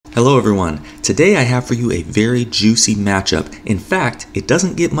Hello everyone, today I have for you a very juicy matchup. In fact, it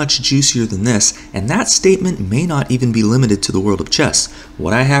doesn't get much juicier than this, and that statement may not even be limited to the world of chess.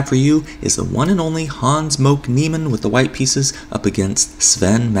 What I have for you is the one and only Hans Niemann with the white pieces up against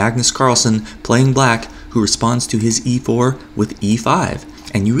Sven Magnus Carlsen playing black, who responds to his e4 with e5.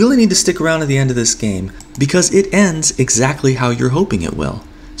 And you really need to stick around to the end of this game because it ends exactly how you're hoping it will.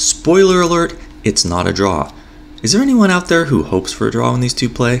 Spoiler alert, it's not a draw. Is there anyone out there who hopes for a draw when these two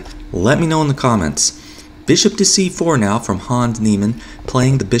play? Let me know in the comments. Bishop to c4 now from Hans Niemann,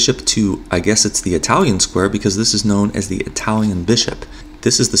 playing the bishop to, I guess it's the Italian square because this is known as the Italian bishop.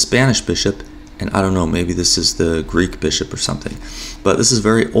 This is the Spanish bishop, and I don't know, maybe this is the Greek bishop or something. But this is a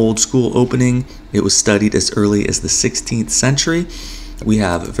very old school opening. It was studied as early as the 16th century. We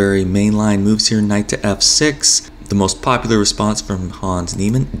have very mainline moves here, knight to f6. The most popular response from Hans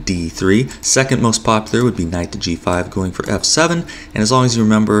Niemann, d3. Second most popular would be knight to g5 going for f7. And as long as you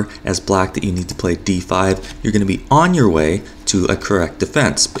remember as black that you need to play d5, you're going to be on your way to a correct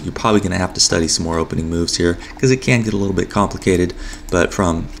defense. But you're probably going to have to study some more opening moves here because it can get a little bit complicated. But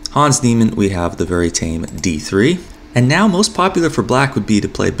from Hans Niemann, we have the very tame d3. And now most popular for black would be to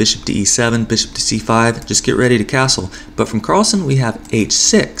play bishop to e7, bishop to c5, just get ready to castle. But from Carlsen we have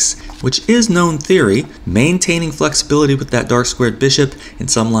h6, which is known theory, maintaining flexibility with that dark squared bishop. In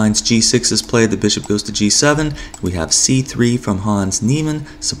some lines g6 is played, the bishop goes to g7. We have c3 from Hans Niemann,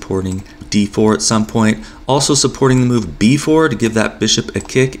 supporting d4 at some point. Also supporting the move b4 to give that bishop a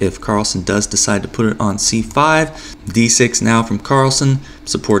kick if Carlsen does decide to put it on c5. d6 now from Carlsen,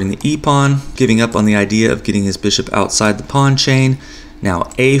 supporting the e-pawn, giving up on the idea of getting his bishop outside the pawn chain. Now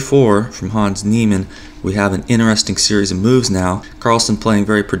a4 from Hans Niemann. We have an interesting series of moves now. Carlsen playing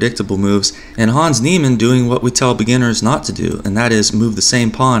very predictable moves, and Hans Niemann doing what we tell beginners not to do, and that is move the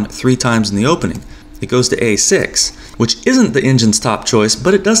same pawn 3 times in the opening. It goes to a6, which isn't the engine's top choice,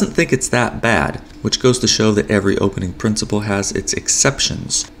 but it doesn't think it's that bad, which goes to show that every opening principle has its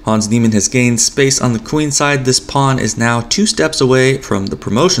exceptions. Hans Niemann has gained space on the queen side. This pawn is now 2 steps away from the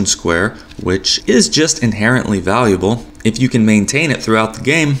promotion square, which is just inherently valuable if you can maintain it throughout the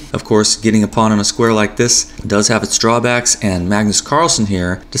game. Of course, getting a pawn on a square like this does have its drawbacks, and Magnus Carlsen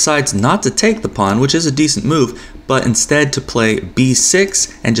here decides not to take the pawn, which is a decent move, but instead to play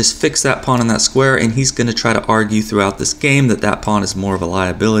b6 and just fix that pawn on that square, and he's going to try to argue throughout this game that that pawn is more of a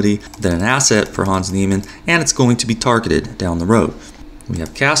liability than an asset for Hans Niemann, and it's going to be targeted down the road. We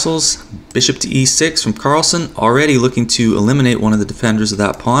have castles, bishop to e6 from Carlsen, already looking to eliminate one of the defenders of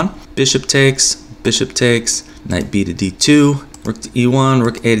that pawn. Bishop takes, knight b to d2, rook to e1,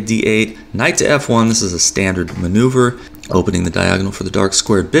 rook a to d8, knight to f1. This is a standard maneuver, opening the diagonal for the dark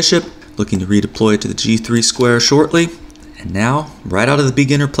squared bishop, looking to redeploy to the g3 square shortly. And now, right out of the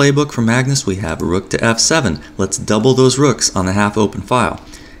beginner playbook from Magnus, we have rook to f7. Let's double those rooks on the half-open file.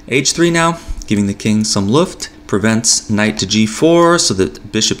 h3 now, giving the king some luft, prevents knight to g4 so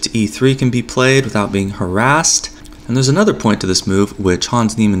that bishop to e3 can be played without being harassed. And there's another point to this move which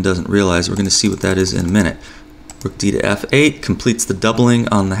Hans Niemann doesn't realize. We're going to see what that is in a minute. Rook d to f8 completes the doubling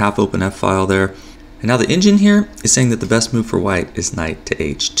on the half-open f-file there. And now the engine here is saying that the best move for white is knight to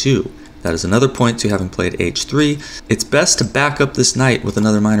h2. That is another point to having played h3. It's best to back up this knight with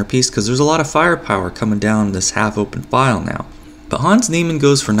another minor piece because there's a lot of firepower coming down this half-open file now. But Hans Niemann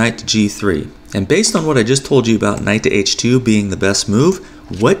goes for knight to g3. And based on what I just told you about knight to h2 being the best move,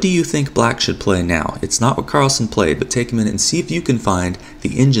 what do you think black should play now? It's not what Carlsen played, but take a minute and see if you can find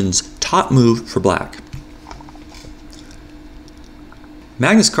the engine's top move for black.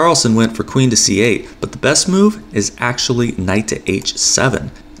 Magnus Carlsen went for queen to c8, but the best move is actually knight to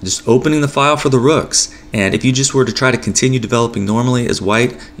h7. Just opening the file for the rooks. And if you just were to try to continue developing normally as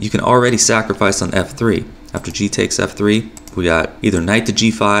white, you can already sacrifice on f3. After g takes f3, we got either knight to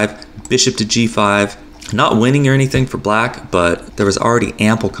g5, bishop to g5. Not winning or anything for black, but there was already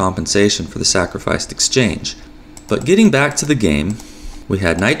ample compensation for the sacrificed exchange. But getting back to the game, we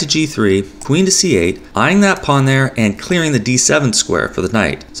had knight to g3, queen to c8, eyeing that pawn there and clearing the d7 square for the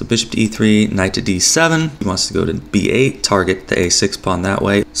knight. So bishop to e3, knight to d7. He wants to go to b8, target the a6 pawn that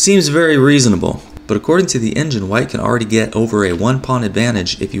way. Seems very reasonable. But according to the engine, white can already get over a 1-pawn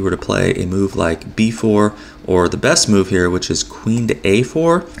advantage if you were to play a move like b4, or the best move here, which is queen to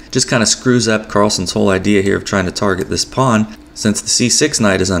a4. Just kind of screws up Carlsen's whole idea here of trying to target this pawn, since the c6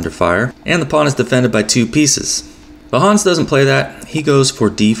 knight is under fire, and the pawn is defended by 2 pieces. But Hans doesn't play that. He goes for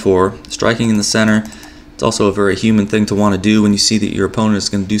d4, striking in the center. It's also a very human thing to want to do when you see that your opponent is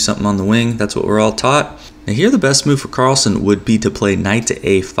going to do something on the wing. That's what we're all taught. Now here the best move for Carlsen would be to play knight to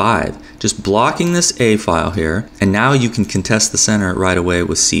a5, just blocking this a file here, and now you can contest the center right away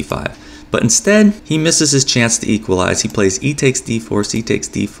with c5. But instead, he misses his chance to equalize. He plays e takes d4, c takes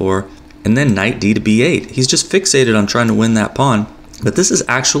d4, and then knight d to b8. He's just fixated on trying to win that pawn. But this is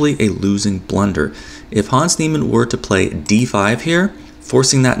actually a losing blunder. If Hans Niemann were to play d5 here,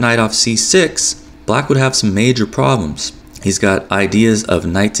 forcing that knight off c6, black would have some major problems. He's got ideas of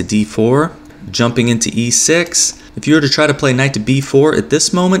knight to d4, jumping into e6. If you were to try to play knight to b4 at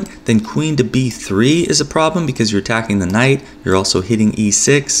this moment, then queen to b3 is a problem because you're attacking the knight. You're also hitting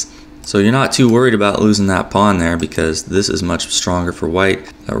e6. So you're not too worried about losing that pawn there because this is much stronger for white.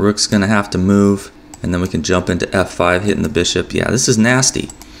 That rook's going to have to move, and then we can jump into f5, hitting the bishop. Yeah, this is nasty.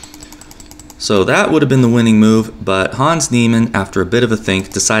 So that would have been the winning move, but Hans Niemann, after a bit of a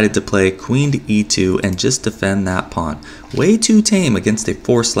think, decided to play queen to e2 and just defend that pawn. Way too tame against a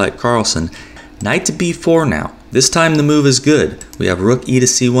force like Carlsen. Knight to b4 now. This time the move is good. We have rook e to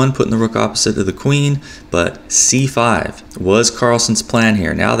c1, putting the rook opposite to the queen, but c5 was Carlsen's plan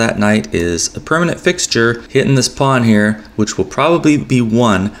here. Now that knight is a permanent fixture, hitting this pawn here, which will probably be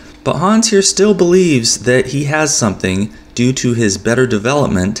won, but Hans here still believes that he has something due to his better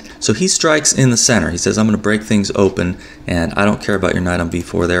development, so he strikes in the center. He says, I'm going to break things open, and I don't care about your knight on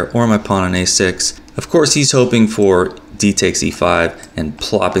b4 there, or my pawn on a6. Of course, he's hoping for d takes e5 and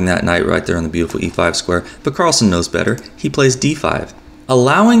plopping that knight right there on the beautiful e5 square, but Carlsen knows better. He plays d5,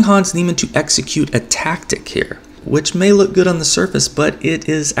 allowing Hans Niemann to execute a tactic here, which may look good on the surface, but it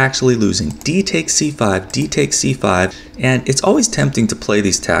is actually losing. D takes c5, d takes c5, and it's always tempting to play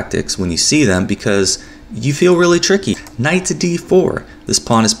these tactics when you see them because you feel really tricky. Knight to d4. This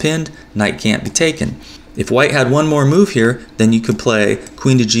pawn is pinned, knight can't be taken. If white had one more move here, then you could play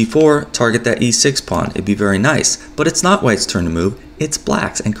queen to g4, target that e6 pawn. It'd be very nice. But it's not white's turn to move, it's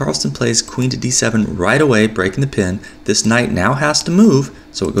black's. And Carlsen plays queen to d7 right away, breaking the pin. This knight now has to move,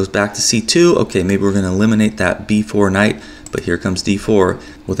 so it goes back to c2. Okay, maybe we're going to eliminate that b4 knight, but here comes d4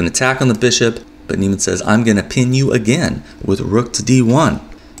 with an attack on the bishop. But Niemann says, I'm going to pin you again with rook to d1.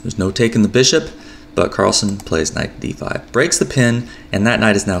 There's no taking the bishop. But Carlsen plays knight to d5, breaks the pin, and that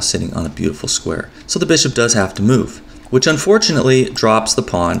knight is now sitting on a beautiful square. So the bishop does have to move, which unfortunately drops the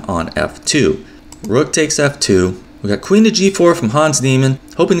pawn on f2. Rook takes f2. We got queen to g4 from Hans Niemann,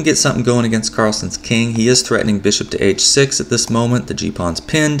 hoping to get something going against Carlsen's king. He is threatening bishop to h6 at this moment. The g-pawn's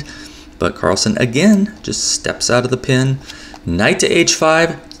pinned, but Carlsen again just steps out of the pin. Knight to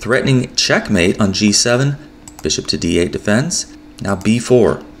h5, threatening checkmate on g7. Bishop to d8 defends. Now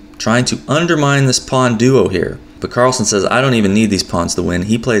b4. Trying to undermine this pawn duo here. But Carlsen says, I don't even need these pawns to win.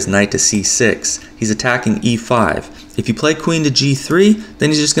 He plays knight to c6. He's attacking e5. If you play queen to g3, then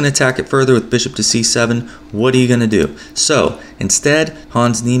he's just going to attack it further with bishop to c7. What are you going to do? So instead,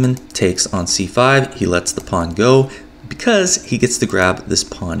 Hans Niemann takes on c5. He lets the pawn go because he gets to grab this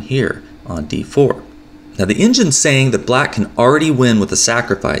pawn here on d4. Now the engine's saying that black can already win with a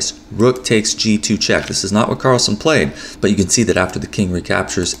sacrifice. Rook takes g2 check. This is not what Carlsen played, but you can see that after the king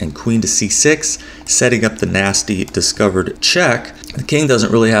recaptures and queen to c6, setting up the nasty discovered check, the king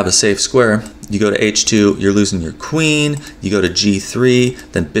doesn't really have a safe square. You go to h2, you're losing your queen. You go to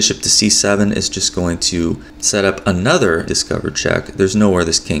g3, then bishop to c7 is just going to set up another discovered check. There's nowhere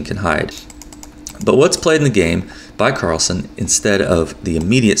this king can hide. But what's played in the game by Carlsen instead of the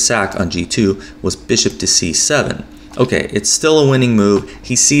immediate sack on g2 was bishop to c7. Okay, it's still a winning move.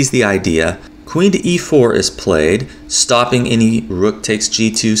 He sees the idea. Queen to e4 is played, stopping any rook takes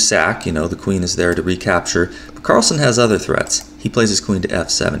g2 sack. You know, the queen is there to recapture. But Carlsen has other threats. He plays his queen to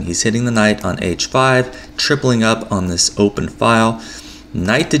f7. He's hitting the knight on h5, tripling up on this open file.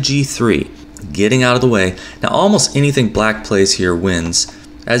 Knight to g3, getting out of the way. Now almost anything black plays here wins.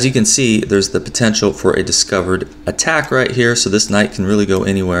 As you can see, there's the potential for a discovered attack right here, so this knight can really go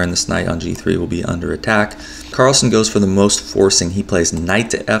anywhere, and this knight on g3 will be under attack. Carlsen goes for the most forcing. He plays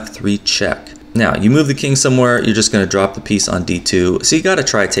knight to f3 check. Now, you move the king somewhere, you're just going to drop the piece on d2, so you got to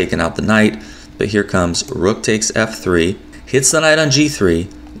try taking out the knight, but here comes rook takes f3, hits the knight on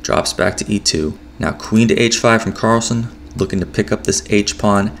g3, drops back to e2. Now, queen to h5 from Carlsen, looking to pick up this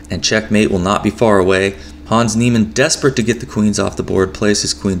h-pawn, and checkmate will not be far away. Hans Niemann, desperate to get the queens off the board, plays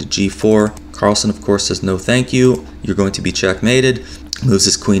his queen to g4. Carlsen, of course, says no thank you. You're going to be checkmated. Moves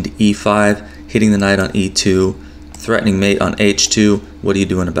his queen to e5, hitting the knight on e2, threatening mate on h2. What are you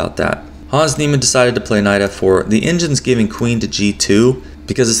doing about that? Hans Niemann decided to play knight f4. The engine's giving queen to g2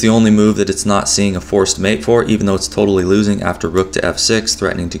 because it's the only move that it's not seeing a forced mate for, even though it's totally losing after rook to f6,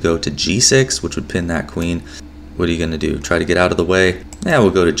 threatening to go to g6, which would pin that queen. What are you going to do? Try to get out of the way? Yeah, we'll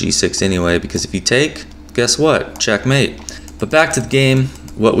go to g6 anyway, because if you take, guess what? Checkmate. But back to the game,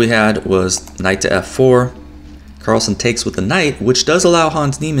 what we had was knight to f4. Carlsen takes with the knight, which does allow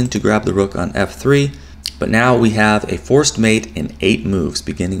Hans Niemann to grab the rook on f3. But now we have a forced mate in 8 moves,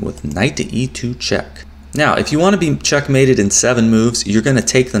 beginning with knight to e2 check. Now, if you want to be checkmated in 7 moves, you're going to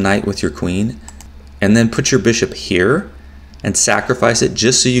take the knight with your queen and then put your bishop here and sacrifice it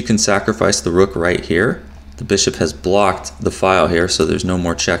just so you can sacrifice the rook right here. The bishop has blocked the file here, so there's no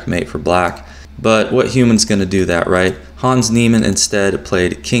more checkmate for black. But what human's going to do that, right? Hans Niemann instead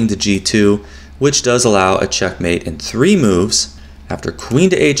played king to g2, which does allow a checkmate in 3 moves. After queen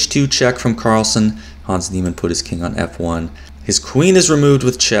to h2 check from Carlsen, Hans Niemann put his king on f1. His queen is removed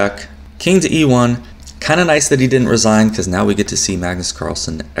with check. King to e1. Kind of nice that he didn't resign, because now we get to see Magnus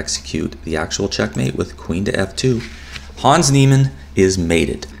Carlsen execute the actual checkmate with queen to f2. Hans Niemann is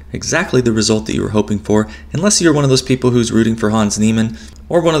mated. Exactly the result that you were hoping for, unless you're one of those people who's rooting for Hans Niemann,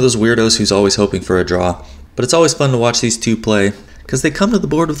 or one of those weirdos who's always hoping for a draw. But it's always fun to watch these two play, because they come to the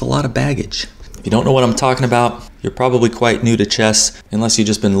board with a lot of baggage. If you don't know what I'm talking about, you're probably quite new to chess, unless you've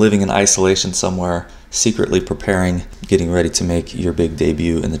just been living in isolation somewhere, secretly preparing, getting ready to make your big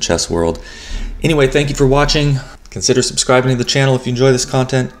debut in the chess world. Anyway, thank you for watching. Consider subscribing to the channel if you enjoy this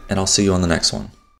content, and I'll see you on the next one.